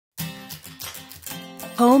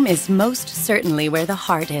Home is most certainly where the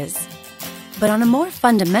heart is. But on a more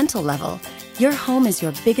fundamental level, your home is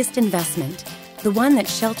your biggest investment, the one that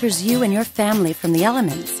shelters you and your family from the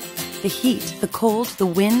elements, the heat, the cold, the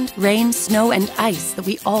wind, rain, snow, and ice that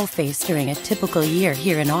we all face during a typical year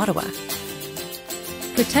here in Ottawa.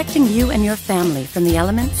 Protecting you and your family from the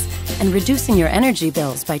elements and reducing your energy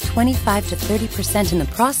bills by 25 to 30% in the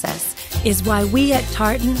process is why we at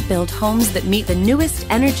Tartan build homes that meet the newest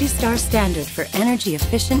Energy Star standard for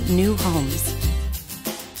energy-efficient new homes.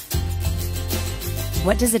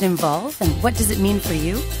 What does it involve and what does it mean for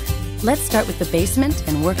you? Let's start with the basement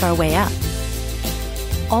and work our way up.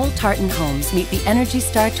 All Tartan homes meet the Energy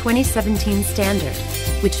Star 2017 standard,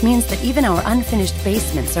 which means that even our unfinished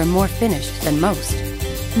basements are more finished than most.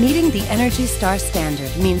 Meeting the Energy Star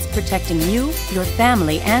standard means protecting you, your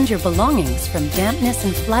family, and your belongings from dampness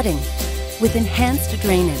and flooding with enhanced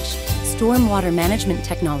drainage, stormwater management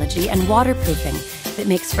technology, and waterproofing that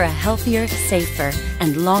makes for a healthier, safer,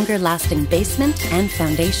 and longer-lasting basement and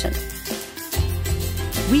foundation.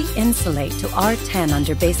 We insulate to R10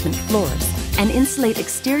 under basement floors and insulate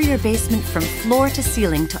exterior basement from floor to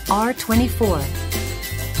ceiling to R24.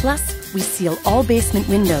 Plus, we seal all basement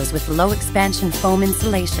windows with low-expansion foam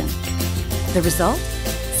insulation. The result?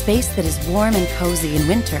 Space that is warm and cozy in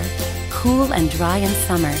winter, cool and dry in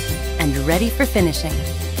summer, and ready for finishing.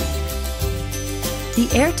 The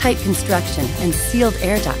airtight construction and sealed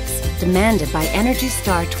air ducts demanded by Energy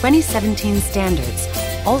Star 2017 standards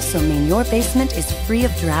also mean your basement is free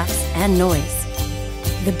of drafts and noise.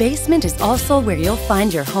 The basement is also where you'll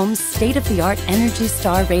find your home's state-of-the-art Energy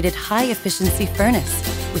Star rated high-efficiency furnace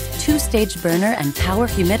with 2-stage burner and power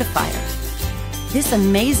humidifier. This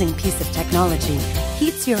amazing piece of technology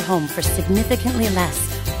heats your home for significantly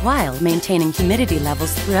less while maintaining humidity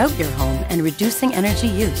levels throughout your home and reducing energy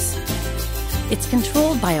use. It's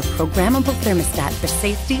controlled by a programmable thermostat for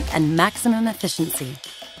safety and maximum efficiency.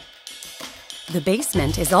 The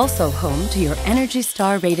basement is also home to your Energy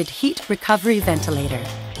Star rated heat recovery ventilator,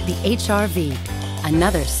 the HRV,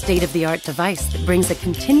 another state-of-the-art device that brings a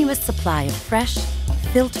continuous supply of fresh,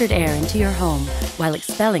 filtered air into your home while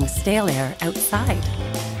expelling stale air outside.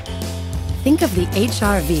 Think of the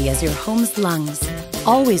HRV as your home's lungs,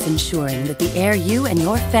 always ensuring that the air you and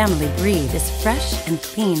your family breathe is fresh and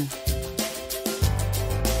clean.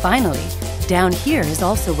 Finally, down here is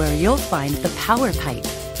also where you'll find the power pipe,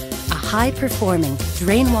 a high-performing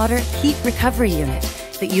drain water heat recovery unit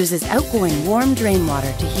that uses outgoing warm drain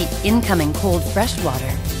water to heat incoming cold fresh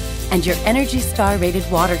water, and your Energy Star rated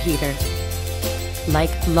water heater.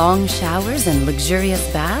 Like long showers and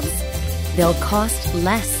luxurious baths, they'll cost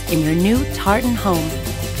less in your new Tartan home.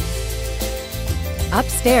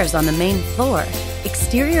 Upstairs on the main floor,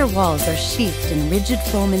 exterior walls are sheathed in rigid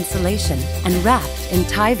foam insulation and wrapped in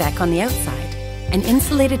Tyvek on the outside and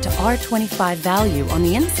insulated to R25 value on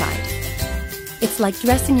the inside. It's like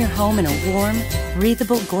dressing your home in a warm,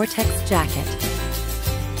 breathable Gore-Tex jacket.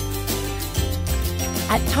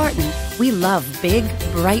 At Tartan, we love big,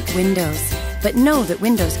 bright windows, but know that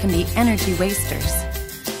windows can be energy wasters.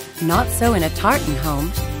 Not so in a Tartan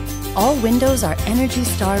home. All windows are Energy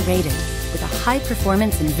Star rated, with a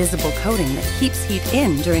high-performance invisible coating that keeps heat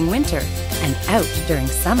in during winter and out during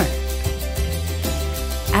summer.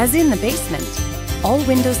 As in the basement, all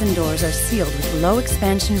windows and doors are sealed with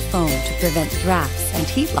low-expansion foam to prevent drafts and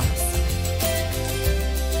heat loss.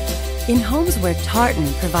 In homes where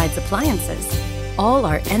Tartan provides appliances, all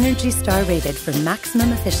are Energy Star rated for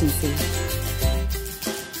maximum efficiency.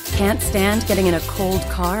 Can't stand getting in a cold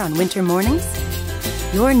car on winter mornings?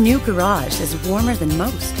 Your new garage is warmer than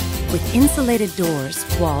most, with insulated doors,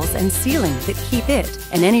 walls, and ceiling that keep it,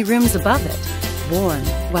 and any rooms above it, warm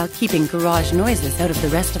while keeping garage noises out of the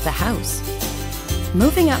rest of the house.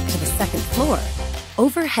 Moving up to the second floor,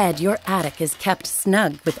 overhead your attic is kept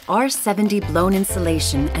snug with R70 blown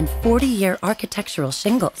insulation and 40-year architectural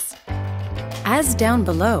shingles. As down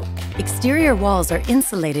below, exterior walls are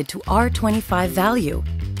insulated to R25 value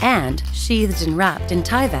and sheathed and wrapped in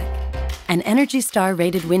Tyvek, and Energy Star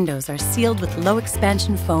rated windows are sealed with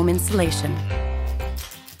low-expansion foam insulation.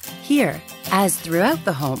 Here, as throughout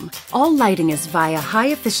the home, all lighting is via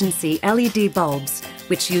high-efficiency LED bulbs,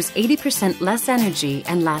 which use 80% less energy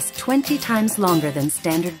and last 20 times longer than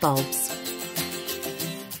standard bulbs.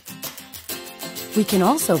 We can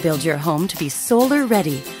also build your home to be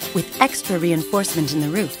solar-ready, with extra reinforcement in the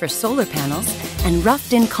roof for solar panels and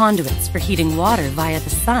roughed-in conduits for heating water via the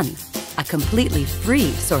sun, a completely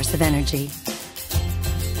free source of energy.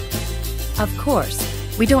 Of course,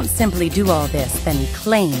 we don't simply do all this, then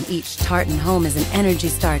claim each Tartan home is an Energy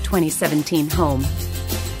Star 2017 home.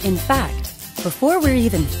 In fact, before we're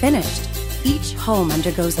even finished, Each home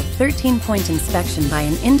undergoes a 13-point inspection by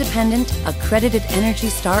an independent, accredited Energy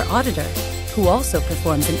Star auditor, who also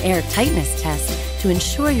performs an air tightness test to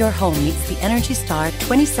ensure your home meets the Energy Star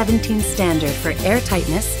 2017 standard for air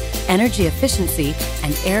tightness, energy efficiency,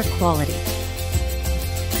 and air quality.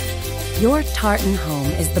 Your Tartan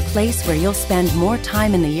home is the place where you'll spend more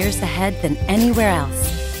time in the years ahead than anywhere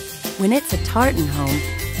else. When it's a Tartan home,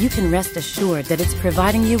 you can rest assured that it's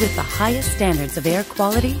providing you with the highest standards of air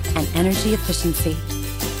quality and energy efficiency.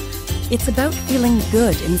 It's about feeling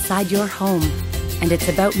good inside your home, and it's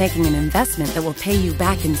about making an investment that will pay you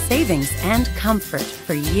back in savings and comfort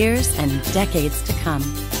for years and decades to come.